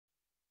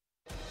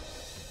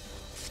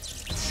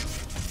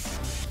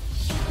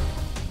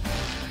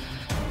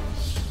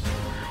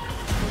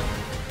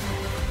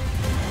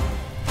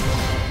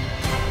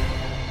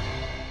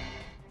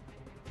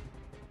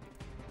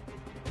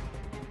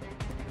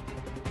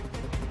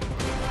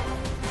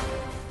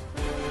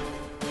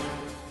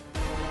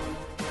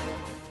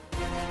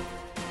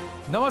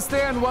Namaste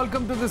and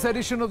welcome to this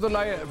edition of the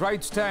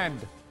Right Stand.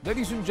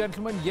 Ladies and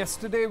gentlemen,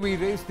 yesterday we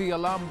raised the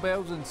alarm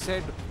bells and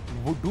said,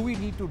 do we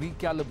need to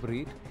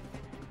recalibrate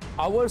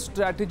our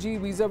strategy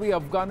vis-a-vis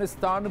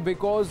Afghanistan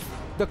because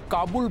the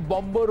Kabul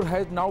bomber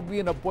has now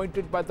been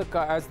appointed by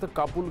as the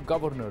Kabul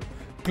governor.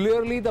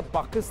 Clearly, the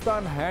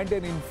Pakistan had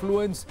an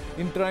influence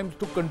in trying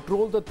to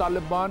control the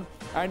Taliban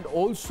and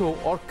also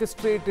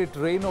orchestrate its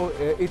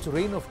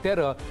reign of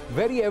terror,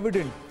 very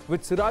evident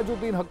with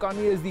Sirajuddin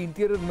Haqqani as the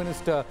interior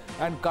minister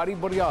and Kari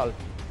Baryal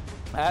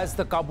as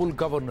the Kabul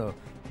governor.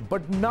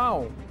 But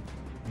now,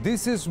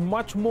 this is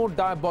much more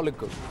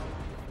diabolical.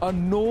 A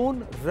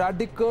known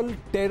radical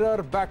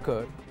terror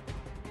backer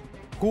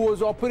who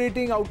was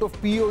operating out of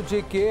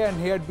POJK and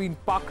he had been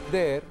parked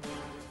there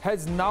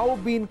has now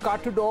been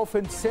carted off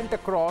and sent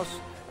across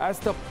as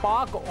the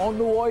Pak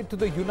envoy to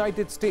the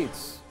United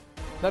States.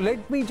 Now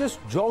let me just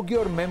jog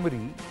your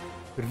memory.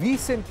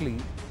 Recently,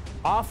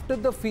 after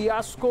the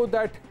fiasco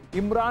that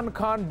Imran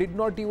Khan did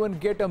not even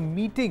get a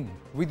meeting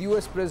with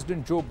US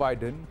President Joe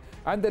Biden,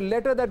 and the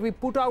letter that we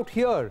put out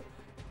here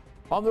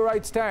on the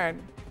Right Stand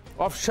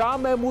of Shah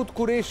Mahmood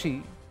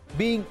Qureshi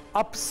being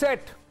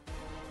upset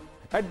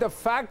at the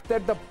fact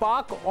that the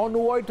Pak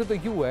envoy to the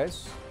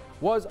US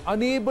was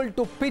unable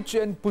to pitch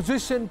and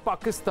position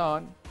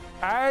Pakistan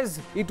as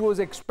it was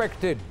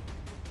expected.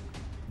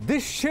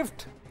 This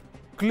shift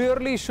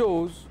clearly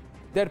shows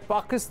that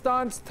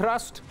Pakistan's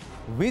thrust,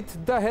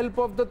 with the help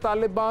of the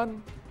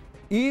Taliban,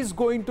 is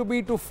going to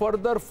be to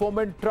further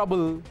foment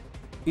trouble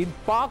in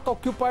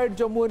Pak-occupied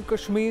Jammu and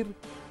Kashmir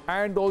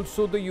and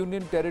also the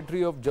Union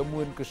Territory of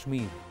Jammu and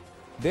Kashmir.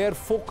 Their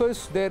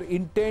focus, their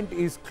intent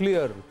is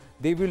clear.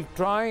 They will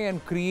try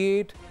and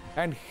create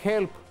and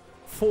help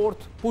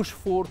push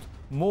forth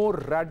more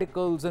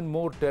radicals and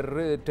more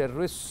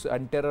terrorists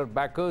and terror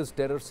backers,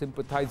 terror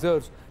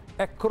sympathizers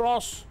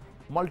across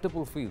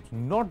multiple fields.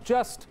 Not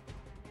just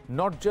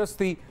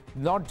the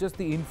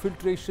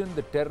infiltration,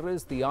 the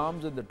terrorists, the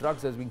arms and the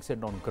drugs as being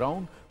sent on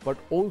ground, but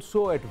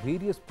also at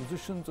various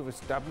positions of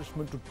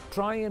establishment to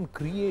try and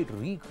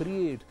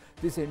recreate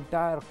this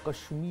entire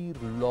Kashmir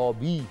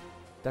lobby.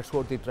 That's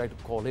what they try to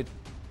call it.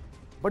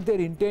 But their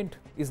intent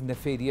is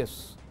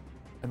nefarious.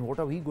 And what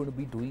are we going to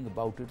be doing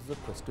about it is a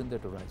question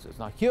that arises.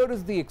 Now, here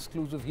is the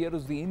exclusive, here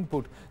is the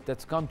input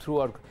that's come through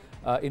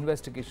our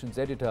investigations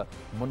editor,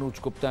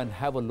 Manoj Gupta, and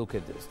have a look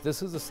at this.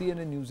 This is a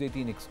CNN News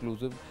 18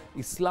 exclusive.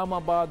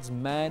 Islamabad's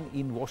man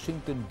in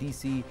Washington,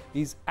 D.C.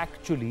 is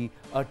actually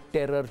a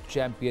terror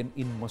champion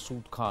in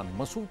Masood Khan.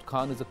 Masood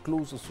Khan is a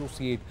close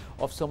associate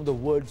of some of the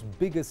world's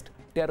biggest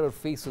terror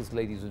faces,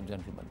 ladies and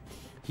gentlemen.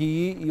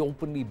 He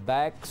openly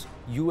backs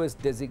US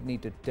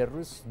designated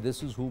terrorists.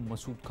 This is who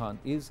Masood Khan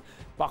is.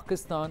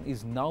 Pakistan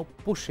is now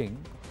pushing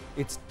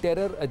its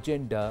terror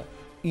agenda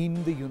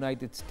in the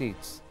United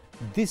States.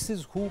 This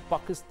is who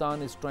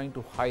Pakistan is trying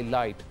to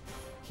highlight.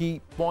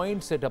 He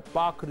points at a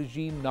Pak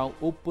regime now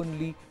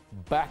openly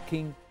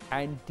backing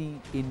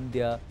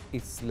anti-India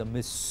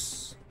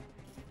Islamists.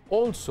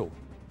 Also,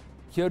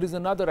 here is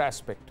another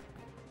aspect.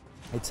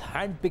 It's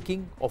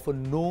handpicking of a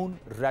known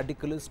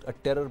radicalist, a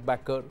terror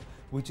backer,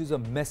 which is a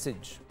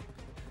message.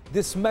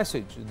 This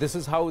message, this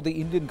is how the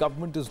Indian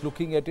government is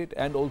looking at it,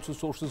 and also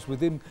sources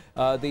within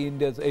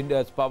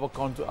India's power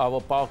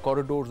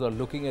corridors are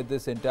looking at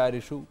this entire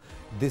issue.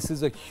 This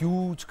is a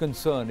huge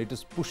concern. It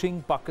is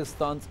pushing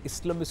Pakistan's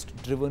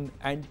Islamist-driven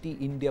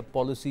anti-India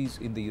policies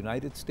in the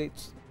United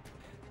States.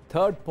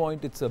 Third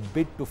point, it's a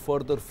bid to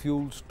further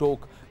fuel,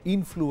 stoke,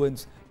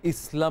 influence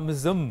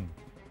Islamism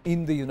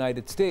in the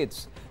United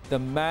States. The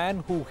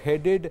man who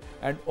headed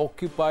and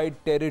occupied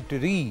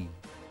territory,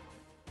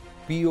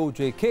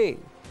 POJK,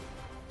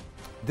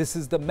 this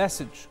is the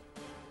message.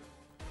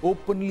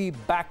 Openly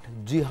backed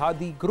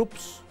jihadi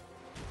groups,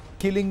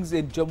 killings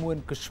in Jammu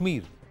and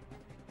Kashmir.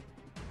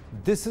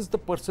 This is the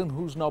person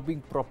who's now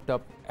being propped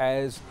up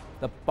as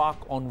the Pak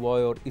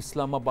envoy or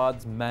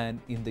Islamabad's man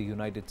in the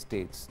United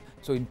States.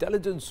 So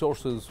intelligence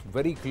sources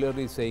very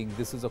clearly saying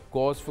this is a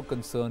cause for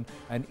concern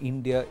and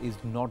India is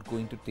not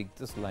going to take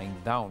this lying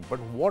down. But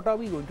what are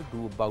we going to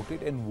do about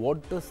it, and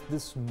what does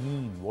this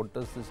mean? What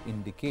does this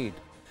indicate?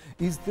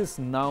 Is this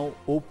now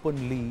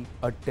openly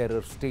a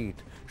terror state?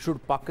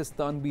 Should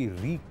Pakistan be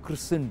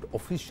rechristened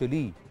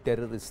officially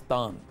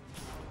Terroristan?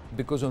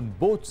 Because on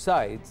both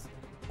sides,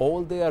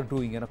 all they are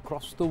doing, and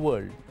across the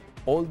world,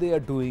 all they are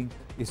doing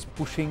is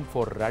pushing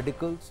for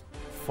radicals,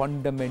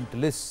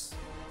 fundamentalists.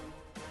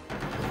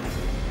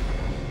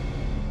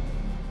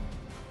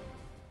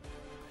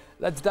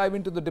 Let's dive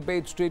into the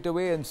debate straight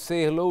away and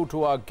say hello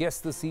to our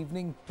guest this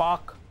evening.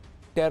 Pak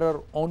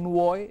Terror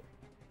Envoy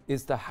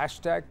is the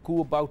hashtag.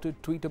 Coup about it,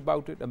 tweet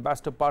about it.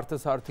 Ambassador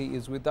Parthasarathy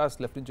is with us.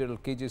 Lieutenant General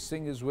KJ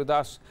Singh is with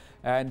us.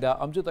 And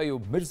Amjad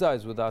Ayub Mirza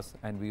is with us.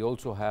 And we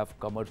also have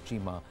Kamar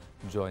Chima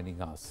joining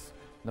us.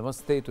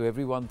 Namaste to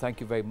everyone.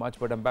 Thank you very much.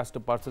 But Ambassador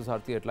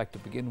Parthasarathy, I'd like to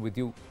begin with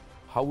you.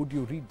 How would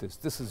you read this?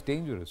 This is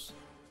dangerous.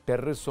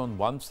 Terrorists on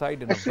one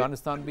side in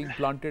Afghanistan being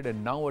planted,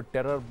 and now a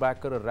terror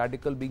backer, a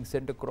radical being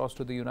sent across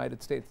to the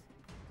United States.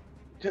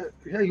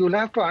 Yeah, you'll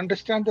have to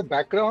understand the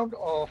background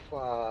of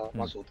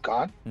Masood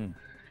Khan.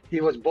 He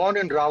was born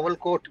in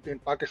Rawalkot in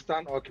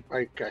Pakistan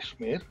occupied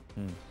Kashmir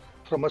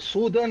from a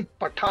Southern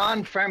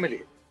Pathan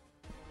family.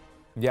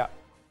 Yeah.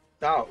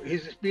 Now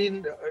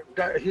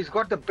he's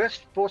got the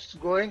best posts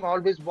going,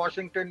 always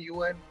Washington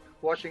UN,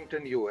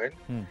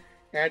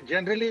 and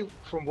generally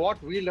from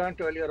what we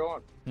learned earlier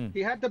on,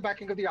 he had the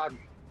backing of the army,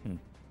 and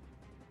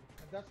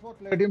that's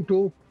what led him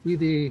to be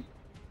the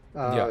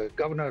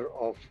governor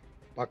of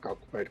Pak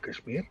occupied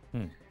Kashmir.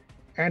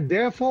 And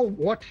therefore,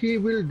 what he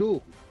will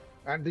do,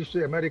 and this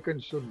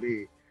Americans should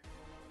be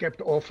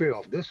kept off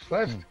of this.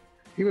 First,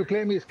 he will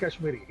claim he's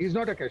Kashmiri. He's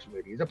not a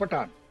Kashmiri. He's a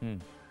Pathan.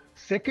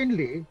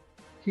 Secondly,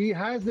 he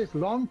has this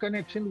long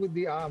connection with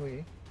the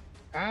army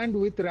and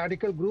with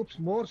radical groups,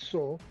 more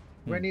so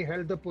when he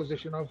held the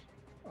position of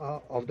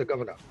the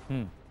governor.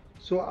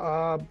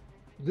 So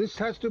this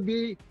has to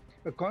be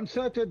a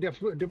concerted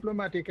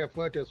diplomatic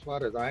effort, as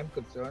far as I'm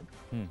concerned,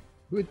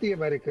 with the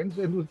Americans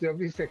and with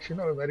every section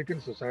of American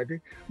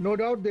society. No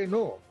doubt they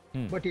know,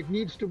 but it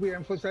needs to be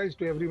emphasized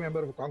to every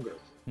member of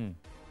Congress.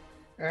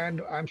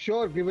 And I'm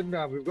sure, given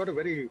we've got a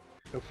very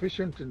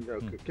efficient and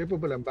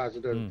capable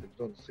ambassador,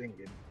 Don't Singh,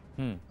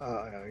 in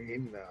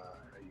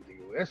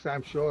the US,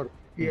 I'm sure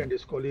he and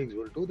his colleagues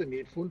will do the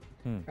needful,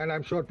 and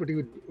I'm sure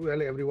pretty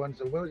well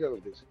everyone's aware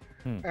of this.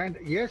 And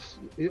yes,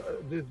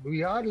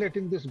 we are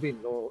letting this be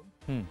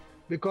known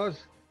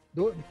because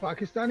though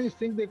Pakistanis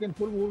think they can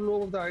pull wool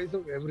over the eyes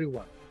of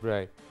everyone.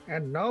 Right.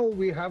 And now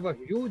we have a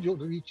huge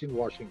reach in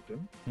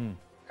Washington,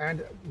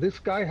 and this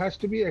guy has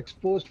to be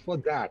exposed for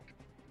that.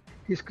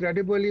 His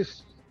credibility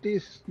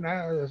is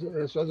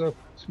sort of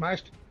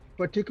smashed,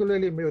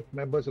 particularly with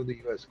members of the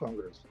US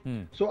Congress.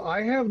 So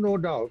I have no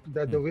doubt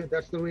that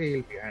that's the way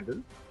he'll be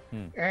handled.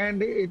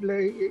 And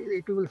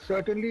it will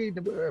certainly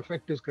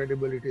affect his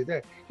credibility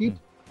there. He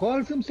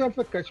calls himself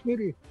a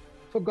Kashmiri.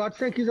 For God's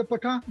sake, he's a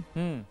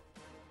Pathan.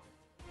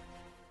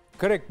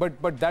 Correct,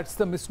 but that's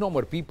the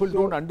misnomer. People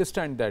don't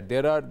understand that.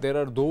 There are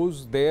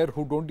those there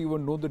who don't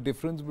even know the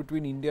difference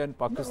between India and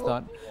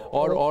Pakistan,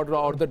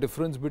 or the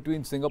difference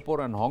between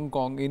Singapore and Hong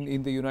Kong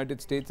in the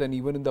United States, and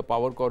even in the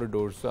power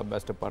corridors,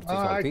 Mr. Partha.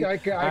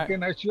 I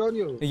can assure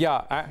you.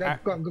 Yeah.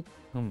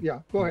 Yeah,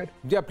 go ahead.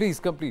 Yeah, please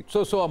complete.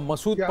 So a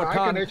Masood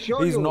Pathan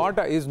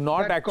is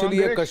not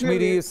actually a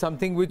Kashmiri. Is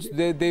something which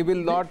they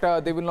will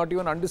not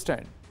even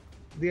understand.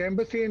 The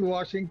embassy in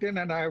Washington,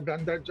 and I have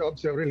done that job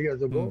several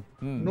years ago,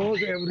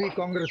 knows every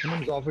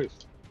congressman's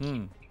office.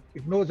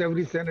 It knows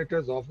every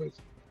senator's office.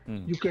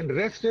 You can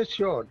rest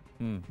assured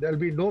there'll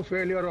be no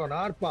failure on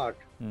our part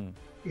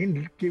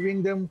in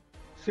giving them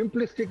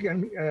simplistic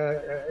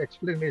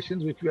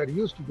explanations, which we are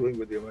used to doing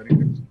with the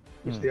Americans,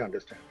 which they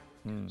understand.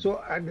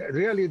 So, and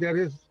really, there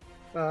is,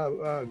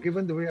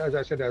 given the way, as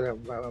I said, I have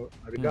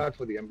regard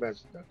for the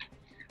ambassador,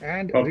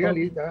 and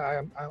really,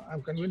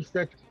 I'm convinced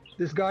that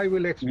this guy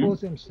will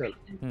expose himself.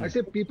 I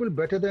say people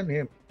better than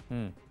him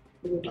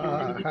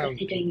have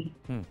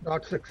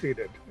not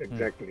succeeded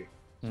exactly.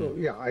 So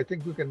yeah, I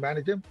think we can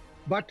manage him.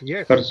 But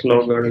yes,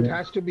 it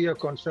has to be a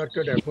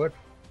concerted effort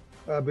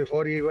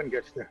before he even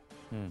gets there.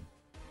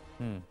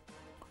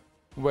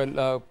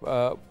 Well,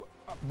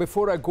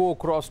 before I go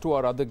across to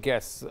our other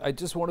guests, I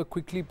just want to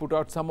quickly put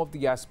out some of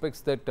the aspects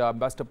that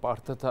Ambassador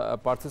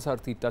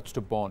Parthasarathy touched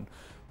upon.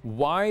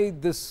 Why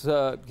this,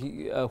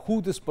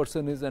 who this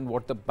person is and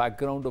what the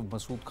background of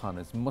Masood Khan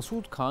is.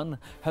 Masood Khan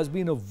has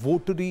been a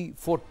votary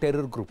for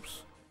terror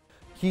groups.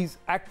 He's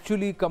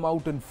actually come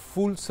out in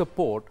full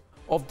support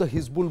of the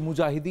Hizbul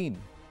Mujahideen.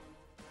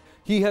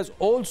 He has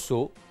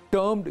also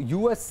termed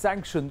US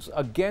sanctions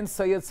against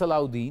Syed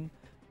Salahuddin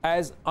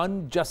as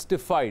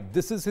unjustified.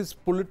 This is his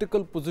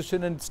political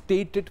position and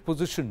stated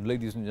position,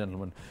 ladies and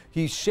gentlemen.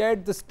 He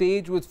shared the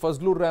stage with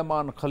Fazlur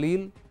Rahman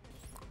Khalil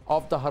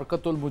of the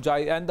Harkatul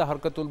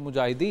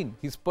Mujahideen.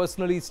 He's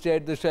personally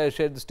shared the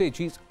stage.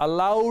 He's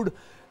allowed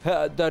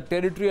the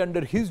territory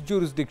under his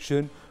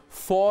jurisdiction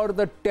for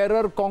the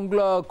terror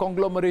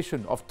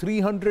conglomeration of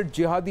 300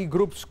 jihadi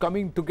groups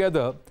coming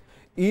together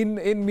in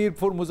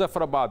Mirpur,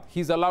 Muzaffarabad.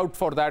 He's allowed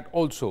for that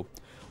also.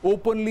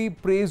 Openly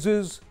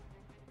praises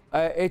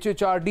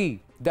HHRD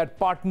that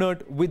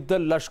partnered with the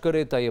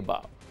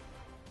Lashkar-e-Taiba.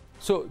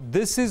 So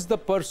this is the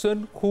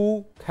person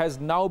who has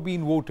now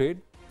been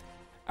voted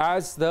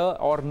as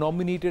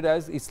nominated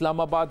as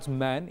Islamabad's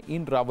man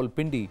in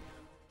Rawalpindi.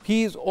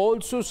 He is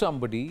also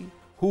somebody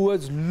who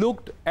has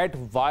looked at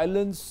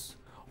violence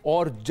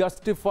or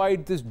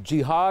justified this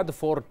jihad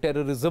for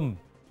terrorism.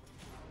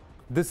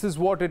 This is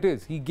what it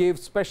is. He gave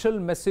special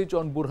message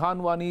on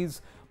Burhan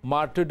Wani's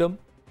martyrdom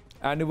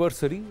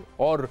anniversary,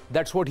 or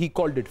that's what he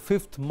called it,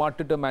 5th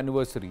martyrdom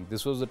anniversary.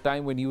 This was the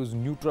time when he was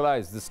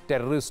neutralized, this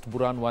terrorist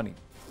Burhan Wani.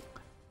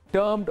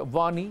 Termed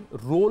Wani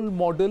role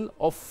model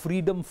of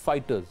freedom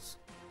fighters.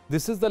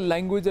 This is the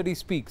language that he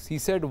speaks. He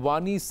said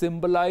Wani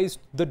symbolized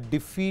the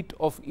defeat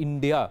of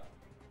India.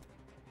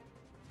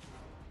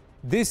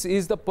 This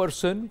is the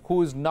person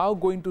who is now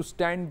going to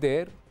stand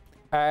there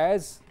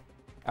as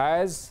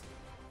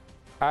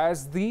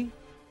the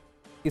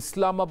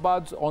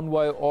Islamabad's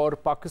envoy or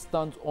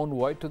Pakistan's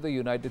envoy to the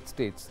United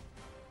States.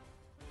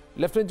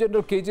 Lieutenant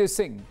General KJ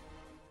Singh,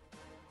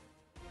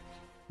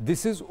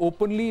 this is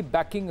openly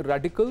backing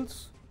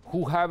radicals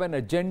who have an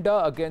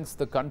agenda against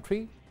the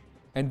country,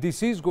 and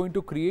this is going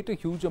to create a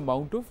huge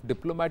amount of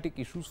diplomatic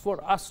issues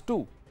for us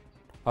too.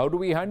 How do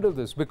we handle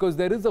this? Because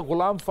there is a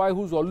Ghulam Fai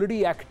who's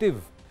already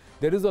active.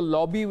 There is a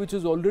lobby which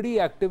is already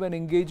active and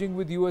engaging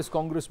with US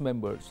Congress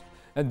members.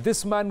 And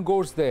this man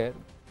goes there.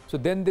 So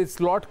then this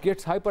lot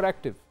gets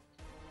hyperactive.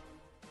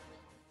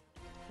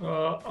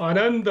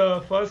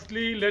 Anand,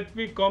 firstly, let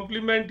me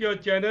compliment your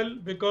channel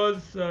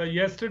because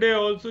yesterday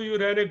also you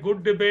ran a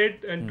good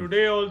debate, and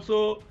today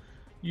also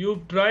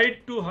you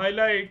tried to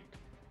highlight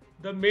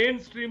the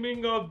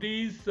mainstreaming of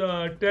these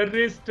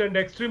terrorists and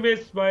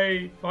extremists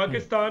by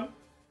Pakistan.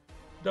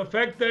 The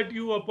fact that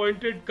you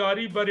appointed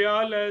Kari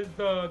Baryal as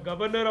the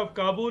governor of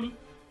Kabul,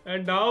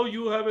 and now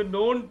you have a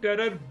known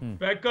terror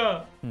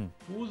backer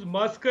who's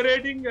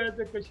masquerading as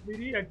a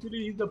Kashmiri.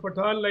 Actually, he's a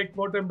Pathan, like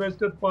what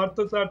Ambassador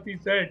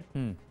Parthasarthi said.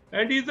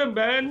 And he's a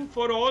man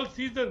for all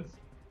seasons.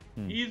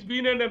 He's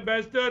been an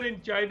ambassador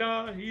in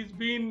China. He's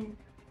been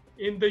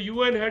in the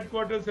UN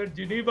headquarters at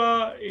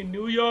Geneva, in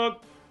New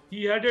York.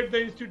 He headed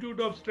the Institute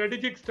of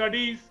Strategic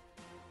Studies.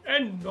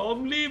 And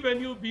normally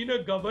when you've been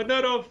a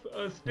governor of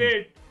a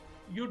state,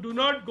 you do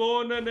not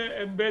go on an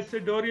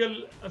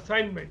ambassadorial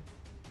assignment.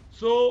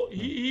 So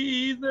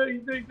he is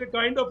a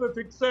kind of a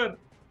fixer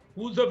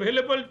who's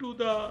available to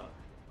the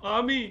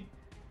army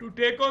to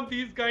take on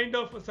these kind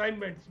of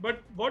assignments.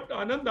 But what,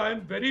 Anand, I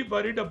am very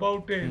worried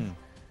about is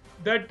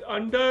that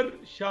under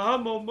Shah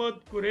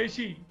Mohammad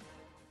Qureshi,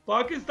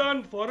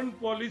 Pakistan foreign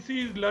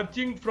policy is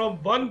lurching from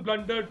one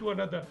blunder to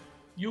another.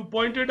 You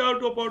pointed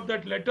out about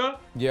that letter.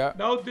 Yeah.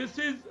 Now this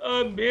is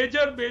a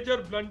major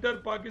blunder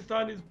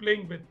Pakistan is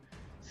playing with.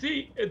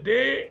 See,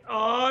 they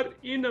are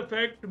in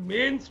effect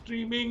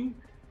mainstreaming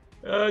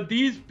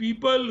these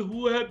people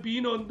who have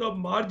been on the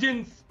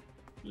margins,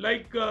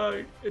 like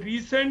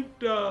recent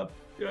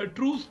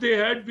truce they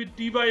had with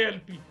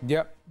TYLP.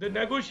 Yeah. The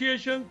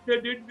negotiations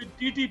they did with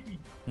TTP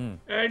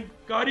and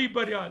Kari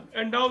Baryal,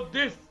 and now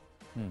this.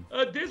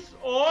 This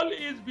all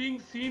is being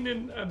seen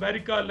in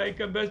America. Like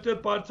Ambassador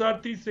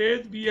Parthasarthi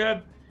says, we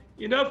have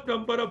enough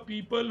number of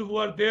people who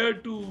are there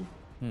to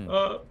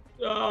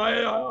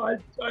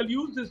I'll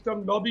use this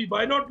term, lobby.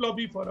 Why not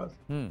lobby for us?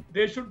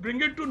 They should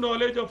bring it to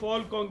knowledge of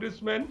all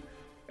congressmen,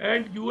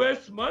 and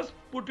US must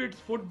put its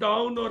foot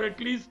down, or at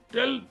least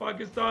tell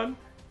Pakistan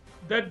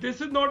that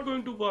this is not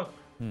going to work.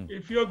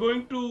 If you are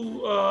going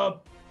to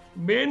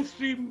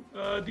mainstream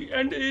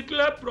and it will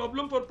have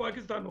problem for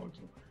Pakistan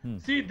also.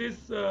 See,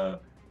 this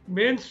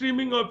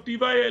mainstreaming of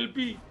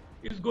TYLP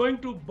is going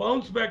to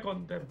bounce back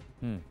on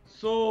them.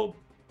 So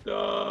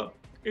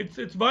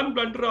it's one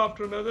blunder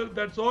after another.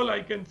 That's all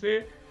I can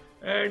say.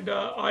 And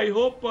I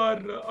hope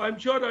I'm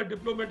sure our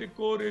diplomatic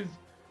corps is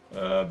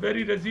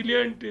very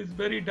resilient, is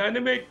very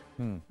dynamic.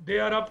 They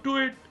are up to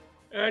it,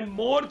 and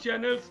more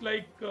channels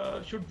like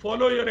should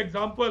follow your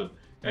example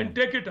and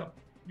take it up.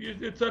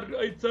 It's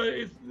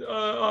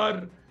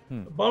our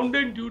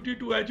bounden duty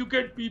to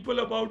educate people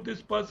about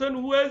this person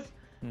who has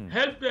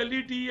helped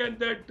LET and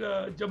that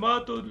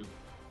Jamaatul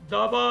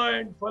Dawa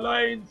and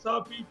Falai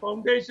Insafi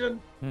Foundation,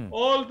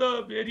 all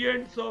the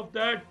variants of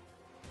that,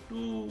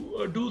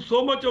 to do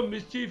so much of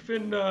mischief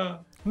in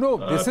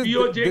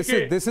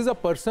this is a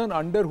person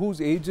under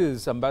whose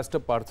aegis, Ambassador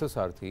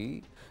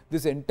Parthasarthi,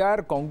 this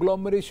entire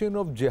conglomeration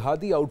of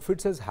jihadi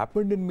outfits has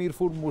happened in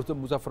Mirpur,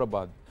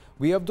 Muzaffarabad.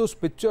 We have those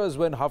pictures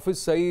when Hafiz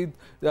Saeed,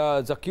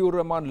 Zakiur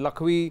Rahman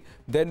Lakhvi,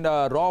 then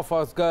Rauf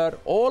Asghar,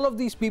 all of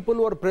these people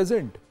were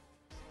present.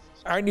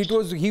 And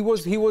he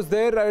was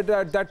there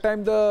at that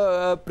time,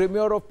 the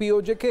premier of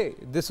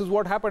POJK. This is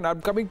what happened.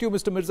 I'm coming to you,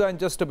 Mr. Mirza, in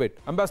just a bit.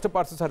 Ambassador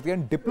Parthasarthi,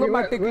 and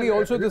diplomatically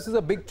also this is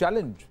a big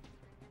challenge.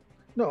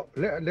 No,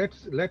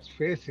 let's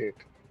face it.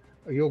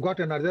 You've got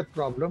another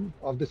problem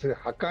of this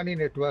Haqqani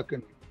network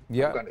in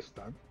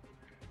Afghanistan.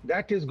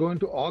 That is going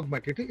to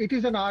augment it. It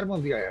is an arm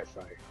of the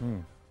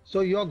ISI. So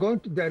you're going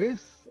to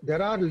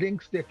there are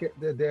links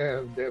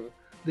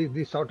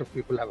these sort of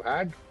people have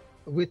had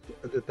with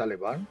the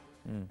Taliban.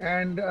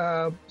 And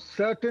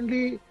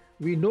certainly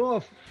we know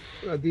of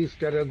these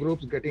terror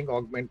groups getting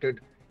augmented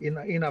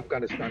in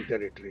Afghanistan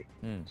territory.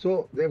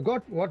 So they've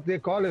got what they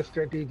call a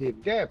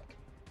strategic depth.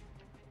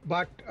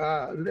 But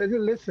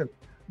listen,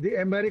 the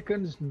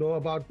Americans know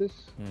about this.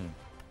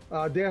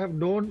 They have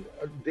known,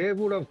 they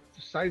would have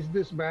sized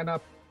this man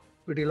up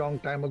pretty long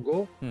time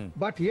ago.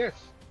 But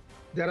yes,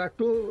 there are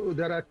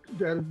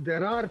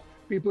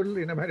people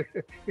in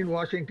America, in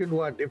Washington, who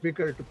are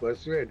difficult to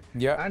persuade.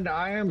 And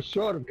I am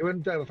sure,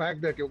 given the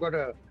fact that you've got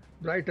a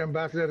bright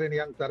ambassador in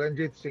young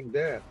Taranjit Singh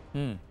there,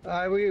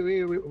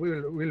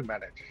 we'll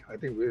manage. I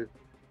think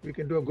we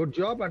can do a good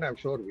job, and I'm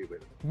sure we will.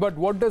 But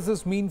what does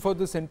this mean for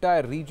this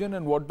entire region,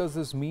 and what does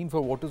this mean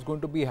for what is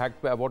going to be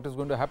what is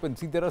going to happen?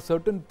 See, there are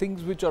certain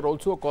things which are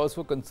also a cause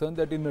for concern,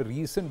 that in a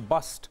recent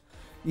bust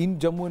in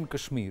Jammu and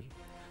Kashmir,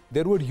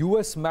 there were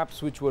US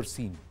maps which were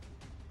seen.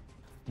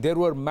 There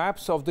were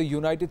maps of the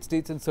United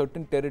States and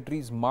certain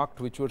territories marked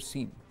which were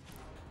seen.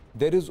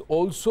 There is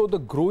also the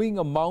growing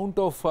amount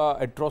of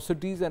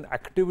atrocities and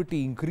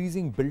activity,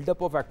 increasing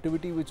build-up of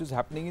activity which is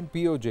happening in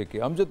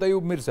POJK. Amjad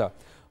Ayub Mirza,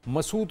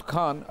 Masood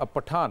Khan, a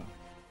Pathan.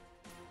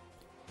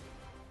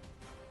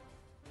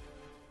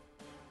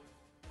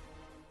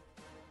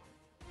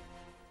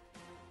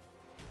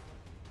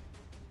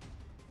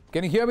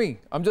 Can you hear me,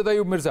 Amjad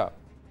Ayub Mirza?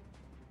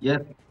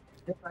 Yes,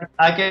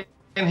 I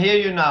can hear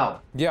you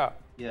now. Yeah.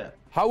 Yeah.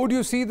 How would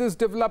you see this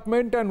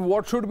development and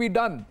what should be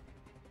done?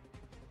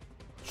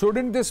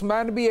 Shouldn't this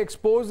man be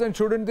exposed and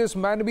shouldn't this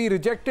man be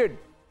rejected?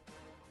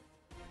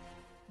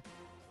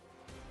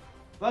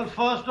 Well,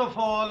 first of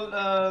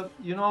all,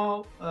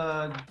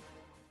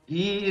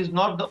 he is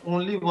not the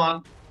only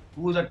one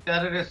who is a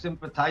terrorist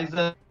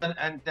sympathizer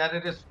and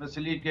terrorist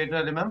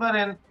facilitator. Remember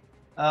in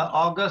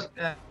August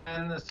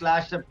and /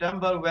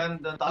 September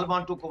when the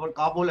Taliban took over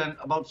Kabul and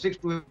about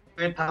 6,000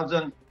 to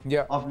 8,000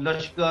 of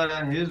Lashkar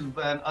and Hizb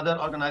and other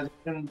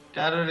organization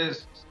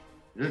terrorists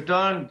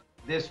returned.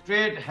 They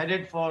straight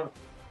headed for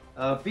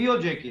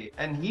POJK,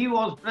 and he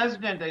was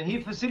president and he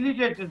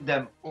facilitated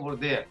them over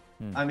there.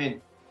 I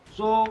mean,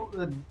 so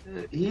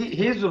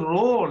his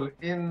role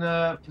in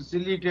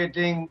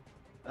facilitating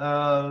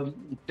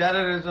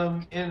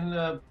terrorism in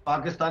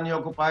Pakistani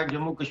occupied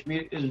Jammu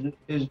Kashmir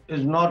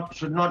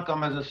should not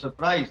come as a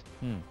surprise.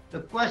 The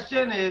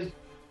question is,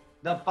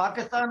 the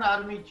Pakistan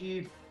Army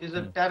Chief is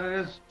a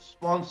terrorist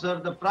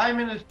sponsor. The Prime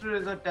Minister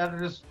is a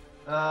terrorist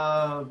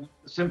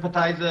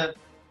sympathizer.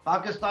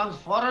 Pakistan's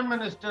Foreign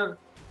Minister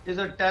is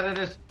a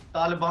terrorist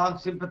Taliban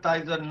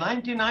sympathizer.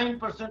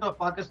 99% of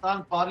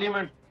Pakistan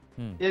Parliament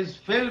is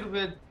filled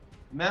with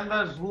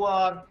members who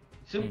are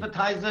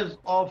sympathizers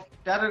of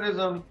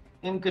terrorism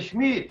in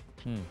Kashmir.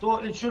 So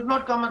it should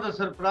not come as a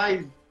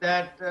surprise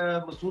that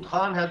Masood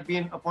Khan has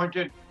been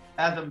appointed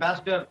as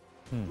ambassador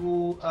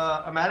to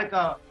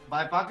America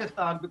by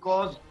Pakistan,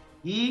 because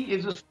he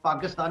is a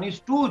Pakistani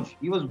stooge.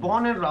 He was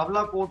born in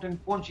Rawalakot in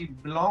Poonch. He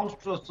belongs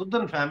to a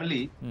Sudan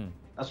family,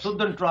 a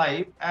Sudan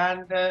tribe,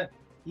 and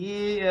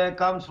he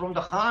comes from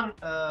the Khan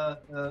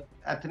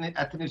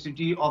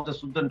ethnicity of the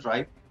Sudan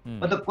tribe.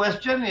 But the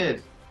question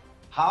is,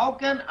 how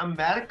can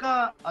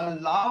America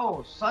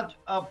allow such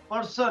a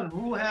person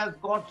who has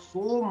got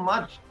so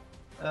much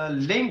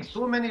links,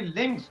 so many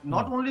links,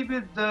 not only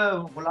with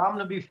Ghulam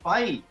Nabi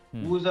Fai,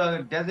 who is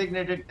a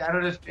designated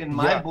terrorist in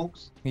my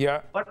books,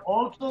 but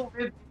also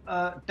with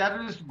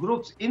terrorist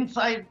groups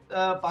inside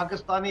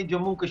Pakistani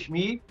Jammu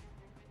Kashmir?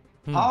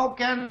 How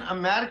can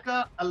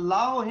America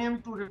allow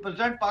him to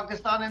represent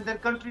Pakistan in their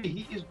country?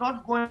 He is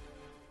not going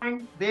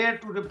there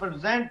to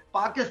represent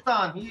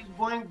Pakistan. He is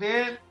going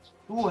there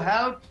to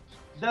help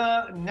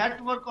the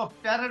network of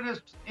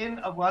terrorists in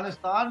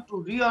Afghanistan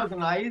to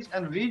reorganize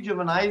and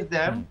rejuvenize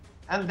them,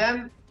 and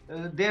then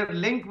their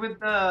link with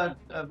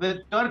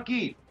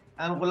Turkey,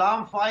 and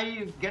Ghulam Fai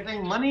is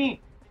getting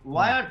money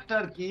via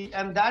Turkey,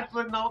 and that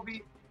will now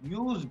be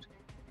used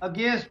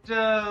against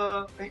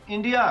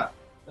India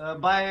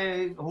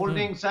by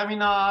holding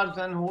seminars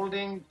and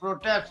holding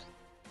protests.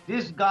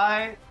 This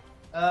guy,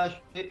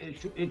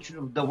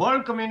 the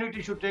world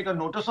community should take a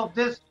notice of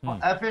this.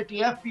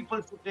 FATF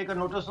people should take a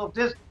notice of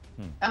this.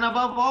 And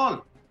above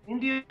all,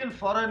 Indian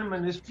Foreign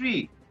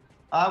Ministry,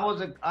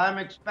 I'm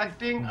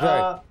expecting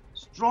a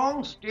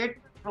strong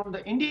statement from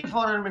the Indian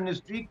Foreign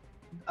Ministry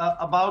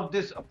about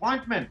this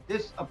appointment.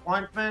 This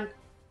appointment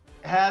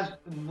has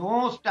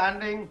no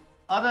standing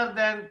other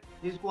than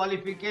his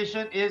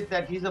qualification is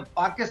that he's a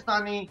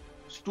Pakistani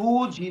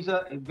stooge.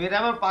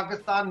 Wherever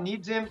Pakistan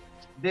needs him,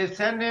 they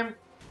send him.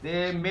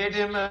 They made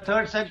him a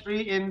third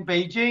secretary in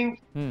Beijing.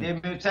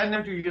 They send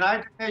him to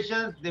United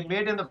Nations. They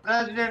made him the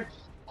president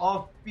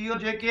of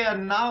POJK,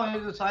 and now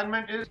his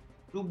assignment is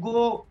to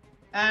go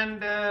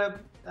and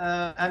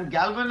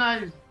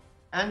galvanize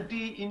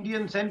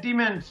anti-Indian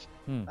sentiments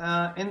in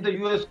the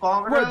U.S.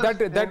 Congress.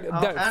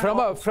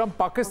 Well, from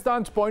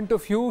Pakistan's point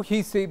of view,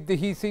 he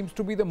seems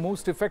to be the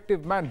most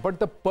effective man. But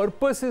the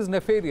purpose is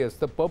nefarious.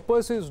 The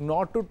purpose is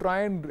not to try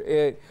and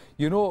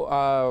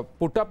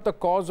put up the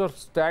cause or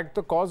stack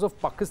the cause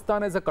of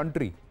Pakistan as a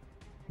country.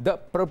 The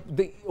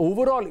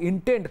overall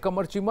intent,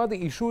 Kamarchima,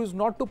 the issue is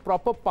not to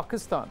prop up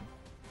Pakistan.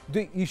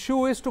 The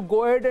issue is to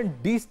go ahead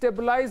and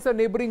destabilize the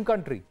neighboring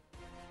country.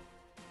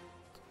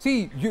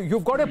 See,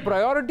 you've got a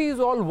priorities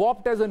all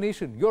warped as a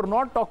nation. You're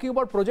not talking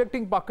about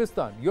projecting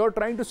Pakistan. You're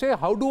trying to say,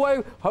 how do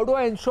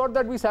I ensure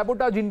that we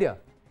sabotage India?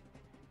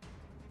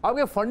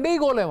 Aapke fund hi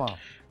goal hai wahan.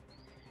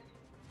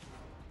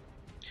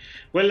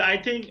 Well, I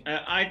think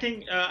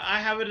I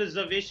have a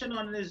reservation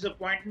on his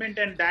appointment,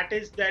 and that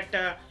is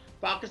that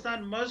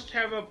Pakistan must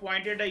have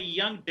appointed a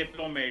young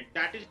diplomat.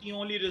 That is the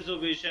only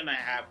reservation I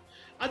have.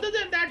 Other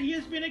than that, he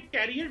has been a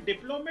career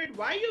diplomat.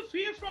 Why you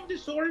fear from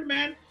this old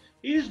man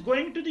He is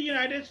going to the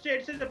United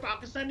States as a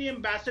Pakistani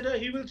ambassador.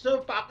 He will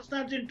serve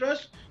Pakistan's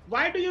interests.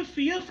 Why do you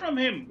fear from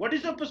him? What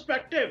is your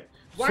perspective?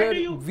 Why Sir, why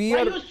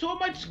are you so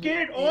much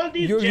scared? All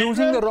these you're generals,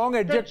 using the wrong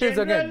adjectives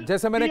again.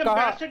 जैसे मैंने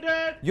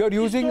कहा, you're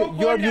using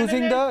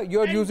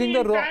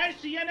the wrong.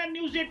 CNN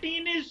News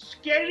 18 is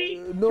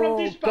scary No, from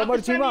this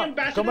Pakistani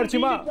ambassador being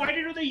Kamarchima.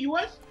 appointed to the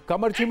US.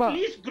 Kamarchima. At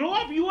least grow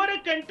up. You are a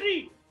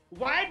country.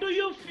 Why do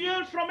you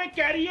fear from a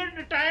career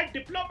retired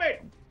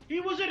diplomat? He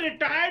was a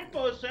retired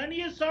person. He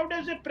has served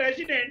as a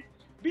president.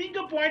 Being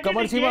appointed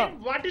Kamarchima.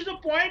 again, what is the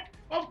point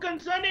of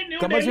concern in New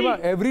Kamarchima,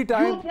 Delhi? every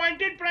time. You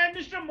appointed Prime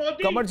Minister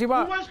Modi,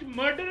 Kamarchima. who was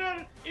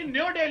murderer in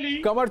New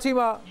Delhi.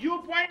 Kamarchima. You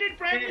appointed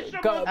Prime Minister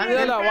Modi.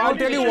 I'll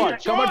tell you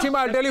what. Kamarchima,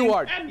 I'll tell you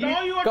what.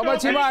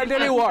 Kamarchima, I'll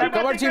tell you what.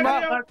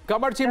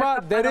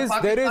 Kamarchima, there is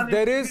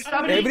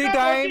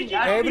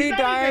every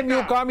time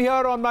you come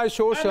here on my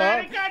show,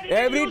 sir,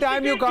 every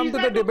time you come to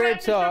the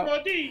debate, sir,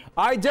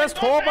 I just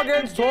hope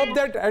against hope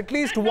that at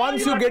least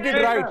once you get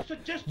it right.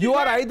 You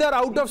are either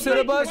out of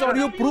syllabus or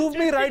you prove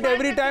me right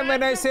every time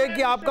when I say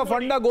कि आपका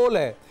फंडा गोल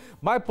है.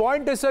 My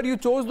point is, sir, you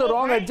chose the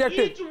wrong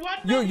adjective.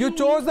 You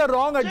chose the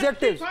wrong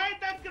adjectives.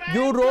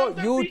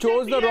 You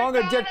chose the wrong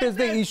adjectives.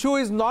 The issue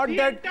is not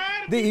that.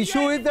 The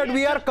issue is that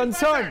we are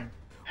concerned.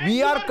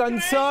 We are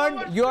concerned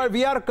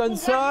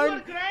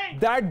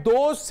that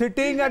those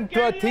sitting and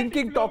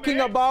talking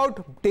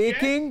about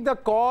taking the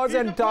cause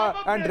and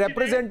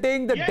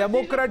representing the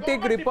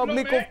Democratic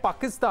Republic of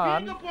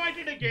Pakistan,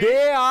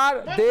 they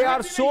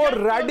are so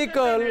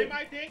radical.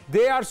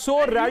 They are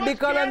so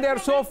radical and they are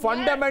so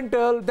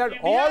fundamental that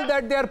all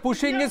that they are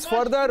pushing is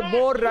further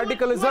more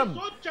radicalism.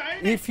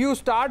 If you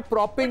start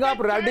propping up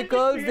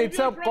radicals, it's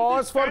a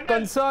cause for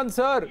concern,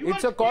 sir.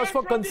 It's a cause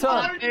for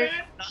concern.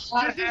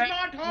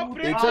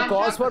 It's a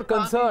cause for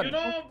concern.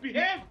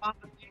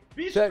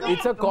 Sir,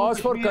 it's a cause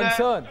for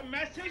concern.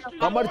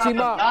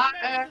 Kamarchima.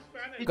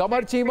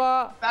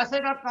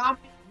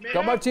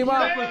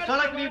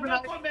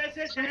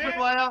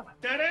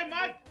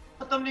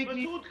 खत्म नहीं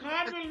की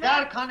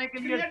यार खाने के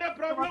लिए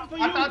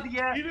हटा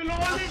दिया है ये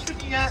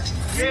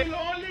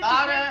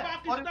कार है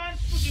और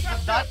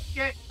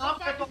के नाम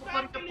पे तो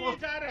ऊपर के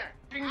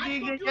पोस्टिंग दी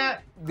गई है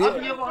अब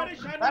ये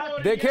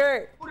देखिए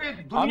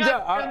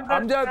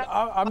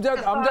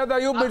Amjad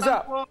Ayub Mirza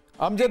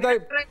Amjad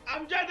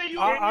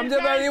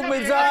Ayub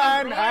Mirza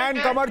and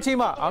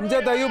Kamarchima.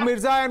 Amjad Ayub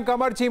Mirza and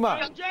Kamarchima.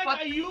 Amjad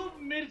Ayub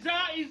Mirza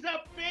is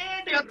a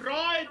paid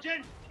raw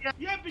agent.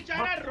 ये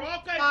बेचारा रॉ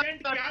का एजेंट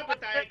क्या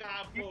बताएगा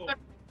आपको?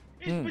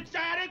 इस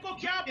बेचारे को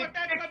क्या पता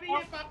है? कभी ये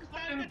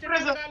पाकिस्तान का झंडा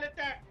लगा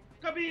लेता है,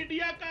 कभी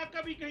इंडिया का,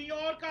 कभी कहीं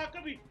और का,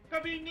 कभी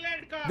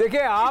इंग्लैंड का.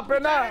 देखिए आप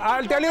ना,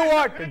 I'll tell you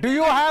what. Do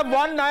you have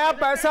one naya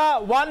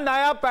paisa?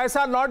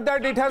 Not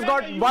that it has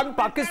got one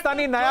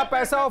Pakistani naya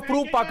paisa of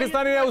proof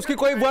Pakistani है, उसकी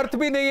कोई वर्थ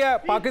भी नहीं है.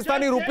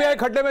 पाकिस्तानी रुपया ही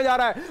खड्डे में जा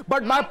रहा है.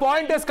 But my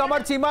point is,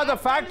 Kamarchima, the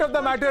fact of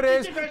the matter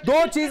is,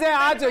 दो चीजें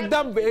आज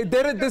एकदम,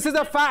 this is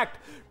a fact.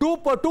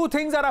 Two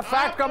things are a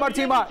fact,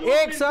 Kamarchima.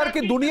 एक सर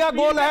कि दुनिया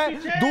गोल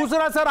है,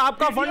 दूसरा सर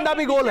आपका फंडा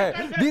भी गोल है.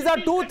 These are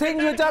two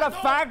things which are a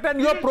fact and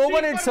you have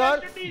proven it,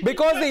 sir.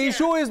 Because the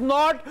issue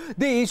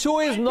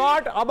is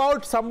not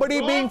about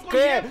somebody being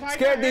scared.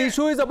 The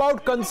issue is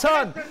about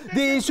concern.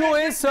 The issue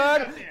is,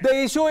 sir,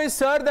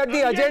 that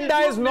the agenda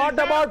is not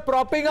about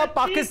propping up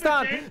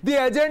Pakistan.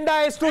 The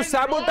agenda is to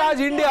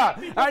sabotage India.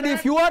 And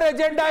if your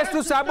agenda is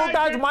to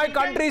sabotage my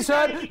country,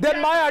 sir,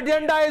 then my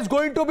agenda is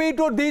going to be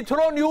to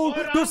dethrone you,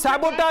 to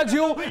sabotage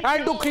you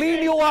and to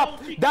clean you up.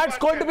 That's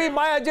going to be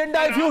my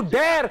agenda if you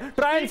dare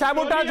try and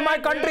sabotage my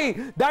country.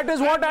 That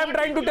is what I'm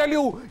trying to tell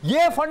you.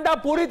 ये फंडा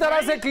पूरी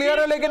तरह से clear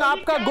है, लेकिन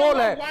आपका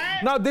गोल है.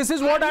 Now this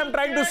is what I'm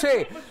trying to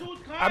say.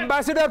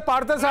 Ambassador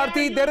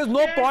Parthasarathi, there is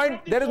no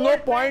point.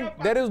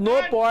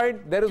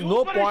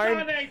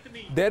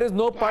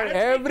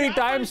 Every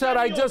time, sir,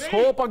 I just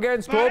hope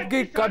against hope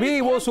कि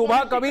कभी वो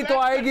सुबह कभी तो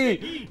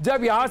आएगी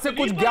जब यहाँ से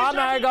कुछ ज्ञान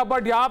आएगा.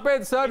 But यहाँ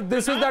पे, sir,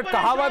 this is that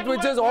कहावत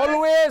which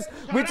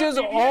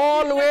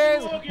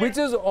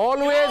is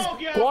always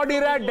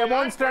quodirat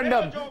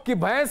demonstrandum कि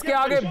भैंस के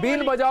आगे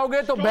बीन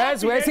बजाओगे तो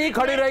भैंस वैसे ही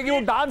खड़ी रहेगी, वो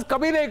डांस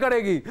कभी नहीं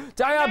करेगी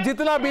चाहे आप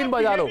जितना बीन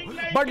बजा लो.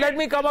 But let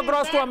me come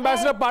across to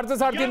Ambassador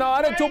Parthasarathi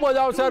now. अरे चुप हो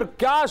जाओ सर,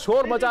 क्या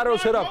शोर मचा रहे हो,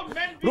 सिर्फ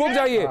रुक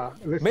जाइए.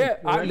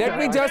 Let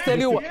me just tell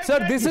you, sir,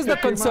 this is the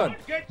concern.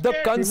 The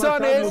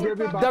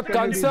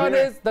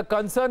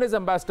concern is,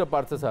 Ambassador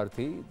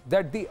Parthasarathi,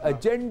 that the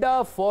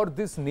agenda for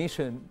this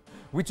nation,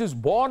 which is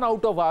born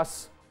out of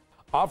us,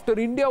 after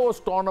India was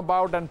torn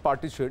about and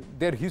partitioned,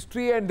 their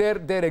history and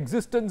their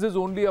existence is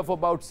only of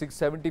about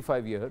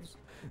 675 years.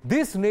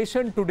 This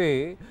nation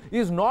today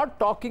is not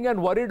talking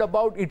and worried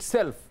about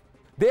itself.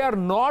 They are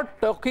not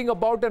talking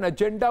about an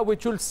agenda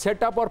which will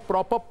set up or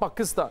prop up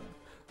Pakistan.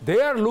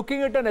 They are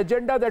looking at an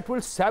agenda that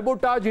will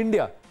sabotage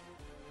India.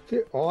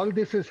 See, all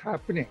this is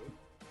happening.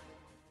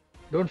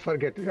 Don't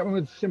forget, I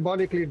mean,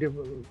 symbolically,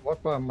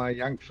 what my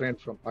young friend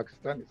from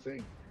Pakistan is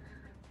saying,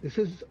 this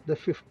is the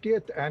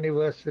 50th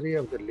anniversary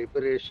of the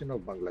liberation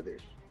of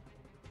Bangladesh.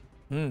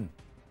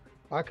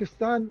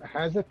 Pakistan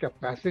has a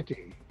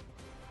capacity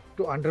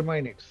to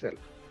undermine itself.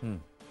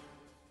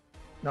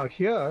 Now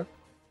here,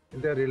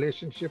 in their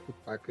relationship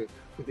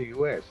with the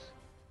US,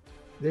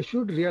 they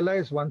should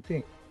realize one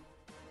thing.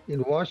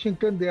 In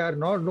Washington, they are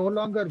no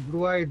longer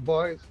blue-eyed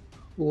boys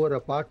who were a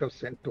part of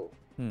CENTO.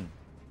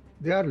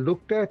 They are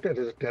looked at as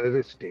a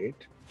terrorist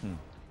state.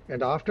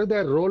 And after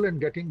their role in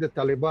getting the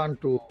Taliban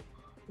to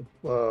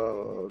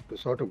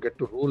sort of get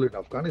to rule in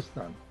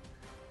Afghanistan,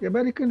 the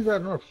Americans are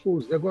not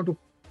fools. They're going to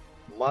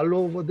mull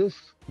over this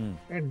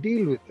and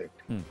deal with it.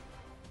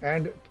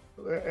 And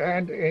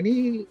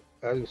any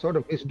sort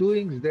of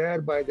misdoings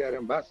there by their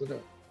ambassador,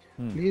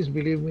 please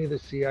believe me, the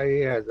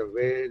CIA has a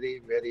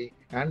very,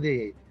 and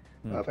the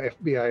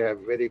FBI have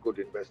very good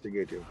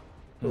investigative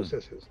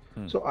processes.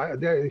 So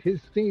his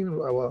thing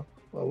in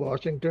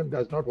Washington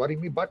does not worry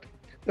me. But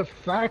the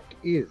fact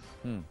is,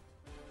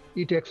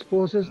 it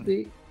exposes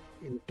the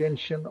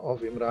intention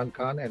of Imran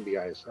Khan and the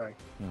ISI.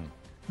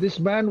 This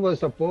man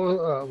was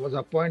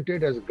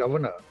appointed as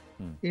governor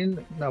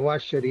in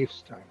Nawaz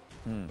Sharif's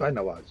time by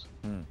Nawaz,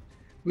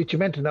 which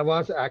meant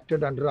Nawaz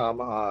acted under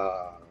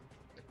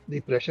the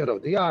pressure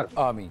of the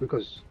army.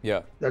 Because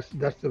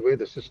that's the way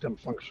the system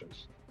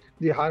functions.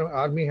 The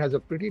army has a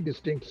pretty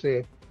distinct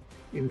say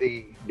in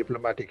the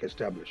diplomatic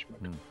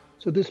establishment.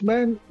 So this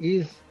man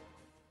is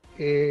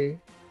a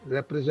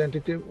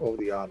representative of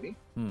the army,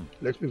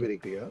 let's be very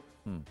clear,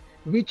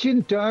 which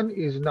in turn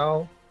is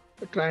now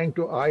trying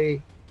to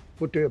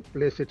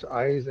place its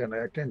eyes and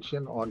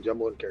attention on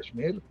Jammu and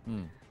Kashmir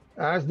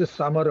as the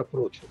summer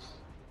approaches.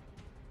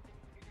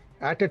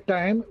 At a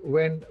time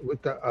when,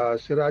 with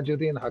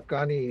Sirajuddin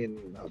Haqqani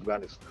in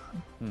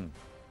Afghanistan,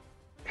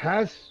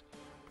 has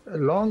a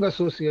long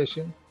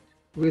association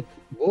with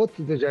both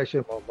the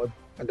Jaish-e-Mohammed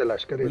and the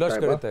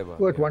Lashkar-e-Taiba,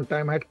 who at one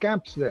time had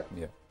camps there.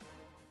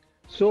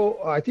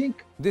 So I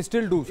think they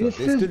still do, sir. They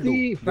still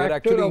do. They're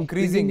actually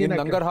increasing in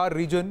Nangarhar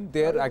region.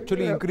 They're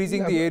actually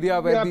increasing the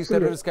area where these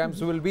terrorist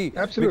camps will be.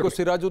 Because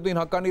Sirajuddin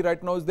Haqqani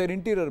right now is their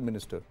interior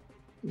minister.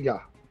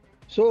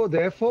 So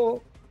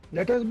therefore,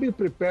 let us be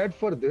prepared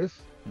for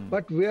this,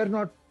 but we are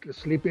not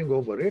sleeping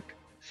over it.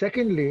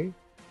 Secondly,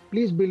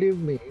 please believe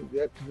me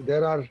that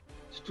there are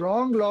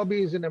strong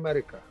lobbies in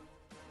America.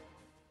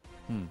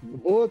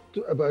 Both,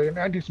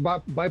 and it's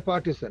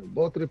bipartisan,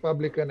 both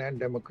Republican and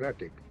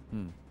Democratic,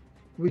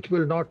 which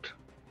will not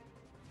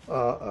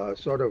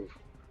sort of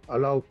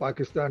allow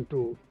Pakistan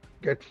to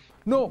get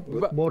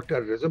more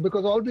terrorism,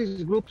 because all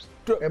these groups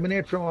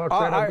emanate from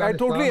outside Afghanistan. I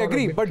totally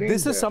agree, but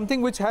this is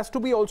something which has to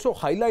be also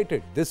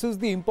highlighted. This is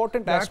the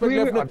important aspect.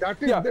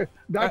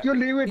 That you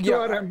leave it to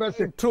our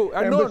embassy. True.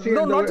 And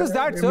no, not just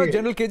that, sir.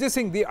 General KJ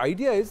Singh, the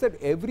idea is that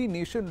every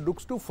nation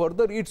looks to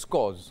further its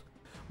cause.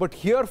 But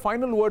here,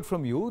 final word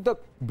from you, the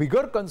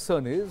bigger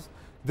concern is,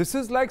 this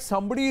is like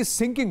somebody is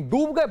sinking.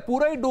 डूब गए,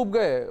 पूरा ही डूब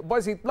गए.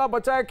 बस इतना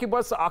बचा है कि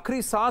बस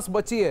आखिरी सांस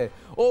बची है.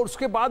 और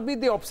उसके बाद भी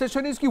the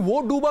obsession is कि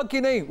वो डूबा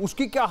कि नहीं,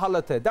 उसकी क्या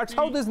हालत है. That's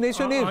how this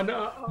nation is.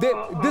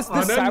 This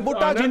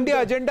sabotage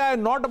India agenda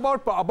and not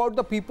about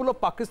the people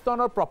of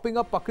Pakistan or propping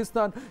up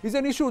Pakistan is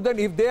an issue. Then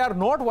if they are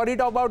not worried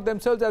about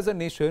themselves as a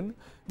nation,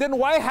 then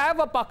why have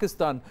a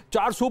Pakistan?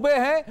 4 सूबे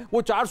हैं,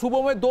 वो 4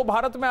 सूबों में 2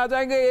 भारत में आ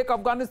जाएंगे, 1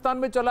 अफगानिस्तान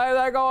में चलाया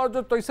जाएगा और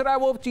जो तीसरा है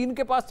वो चीन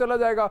के पास चला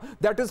जाएगा.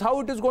 That is how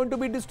it is going to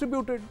be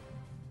distributed.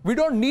 We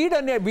don't need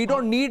an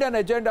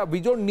agenda.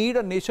 We don't need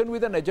a nation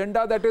with an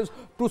agenda that is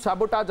to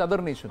sabotage other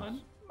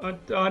nations.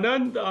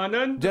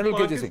 Anand, General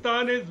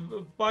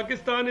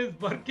Pakistan is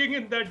working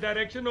in that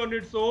direction on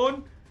its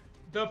own.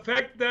 The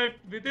fact that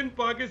within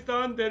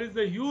Pakistan there is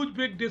a huge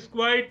big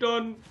disquiet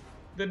on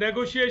the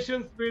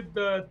negotiations with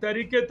the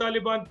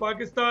Tehrik-e-Taliban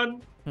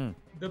Pakistan.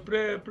 The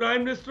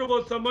Prime Minister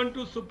was summoned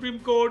to Supreme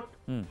Court.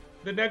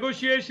 The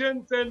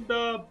negotiations and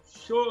the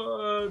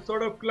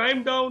sort of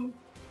climb down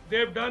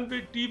they've done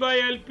with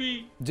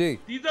TYLP.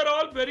 These are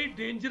all very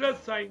dangerous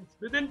signs.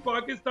 Within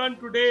Pakistan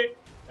today,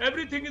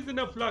 everything is in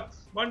a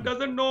flux. One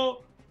doesn't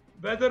know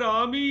whether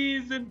army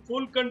is in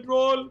full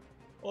control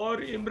or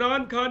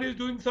Imran Khan is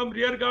doing some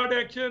rearguard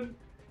action.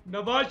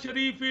 Nawaz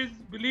Sharif is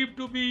believed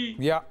to be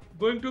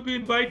going to be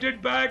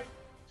invited back.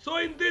 So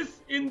in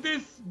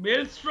this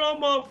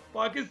maelstrom of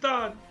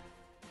Pakistan,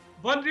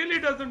 one really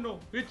doesn't know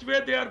which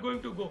way they are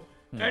going to go.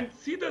 And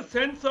see the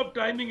sense of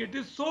timing. It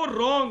is so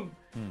wrong.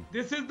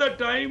 This is the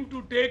time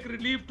to take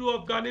relief to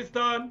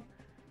Afghanistan,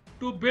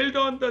 to build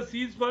on the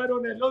ceasefire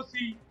on LOC.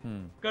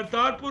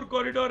 Kartarpur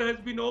corridor has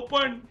been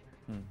opened.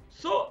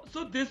 So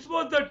this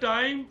was the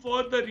time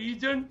for the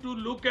region to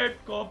look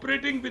at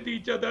cooperating with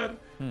each other,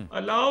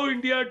 allow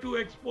India to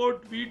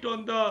export wheat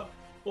on the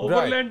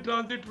overland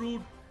transit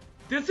route.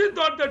 This is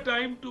not the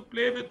time to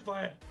play with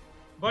fire.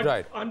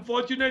 But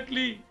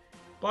unfortunately,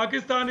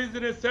 Pakistan is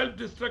in a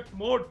self-destruct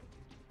mode.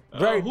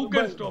 Who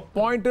can stop?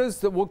 Point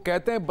is, वो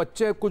कहते हैं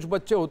बच्चे, कुछ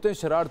बच्चे होते हैं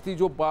शरारती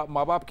जो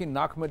माँ बाप की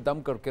नाक में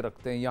दम करके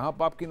रखते हैं. यहाँ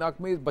बाप की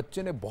नाक में इस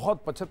बच्चे ने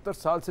बहुत 75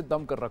 साल से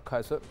दम कर रखा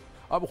है सर.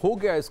 अब हो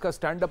गया इसका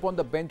stand up on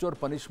the bench और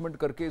पनिशमेंट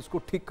करके इसको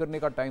ठीक करने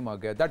का टाइम आ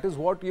गया. That is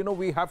what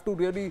we have to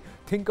really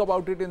think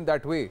about it in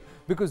that way,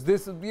 because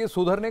this ये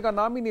सुधरने का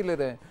नाम ही नहीं ले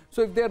रहे हैं.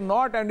 So if they are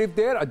not, and if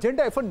their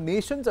agenda, if a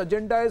Nations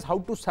agenda is how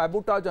to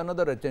sabotage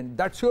another agenda,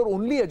 that's your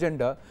only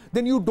agenda,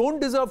 then you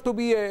don't deserve to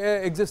be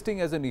existing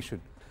as a nation.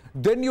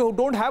 Then you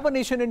don't have a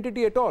nation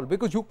entity at all,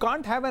 because you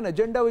can't have an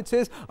agenda which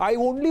says I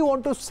only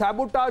want to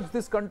sabotage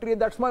this country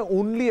and that's my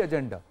only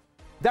agenda.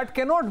 That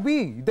cannot be.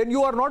 Then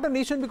you are not a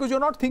nation, because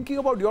you're not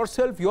thinking about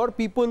yourself, your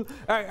people,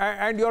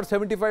 and your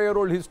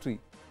 75-year-old history.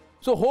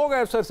 So हो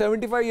गया sir,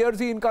 75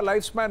 years ही इनका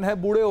life span है,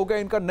 बूढ़े हो गए,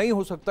 इनका नहीं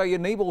हो सकता, ये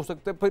नहीं हो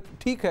सकते, फिर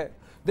ठीक है.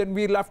 Then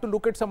we'll have to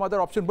look at some other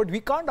option. But we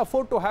can't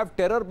afford to have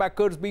terror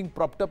backers being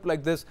propped up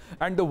like this,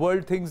 and the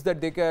world thinks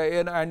that they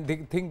can, and they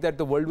think that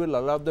the world will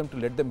allow them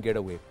to let them get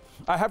away.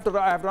 I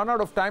have run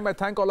out of time. I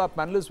thank all our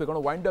panelists. We're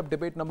going to wind up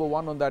debate number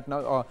 1 on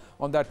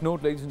that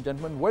note, ladies and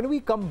gentlemen. When we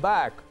come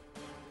back,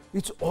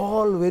 it's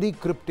all very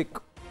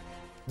cryptic.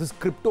 This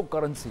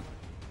cryptocurrency.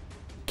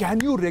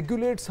 Can you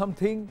regulate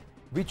something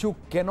which you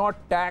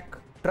cannot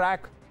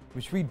track,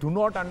 which we do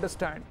not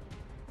understand?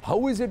 How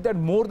is it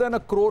that more than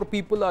 1 crore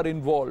people are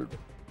involved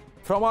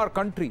from our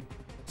country?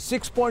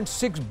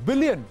 6.6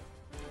 billion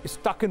is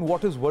stuck in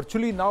what is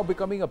virtually now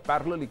becoming a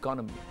parallel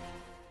economy.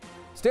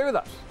 Stay with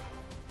us.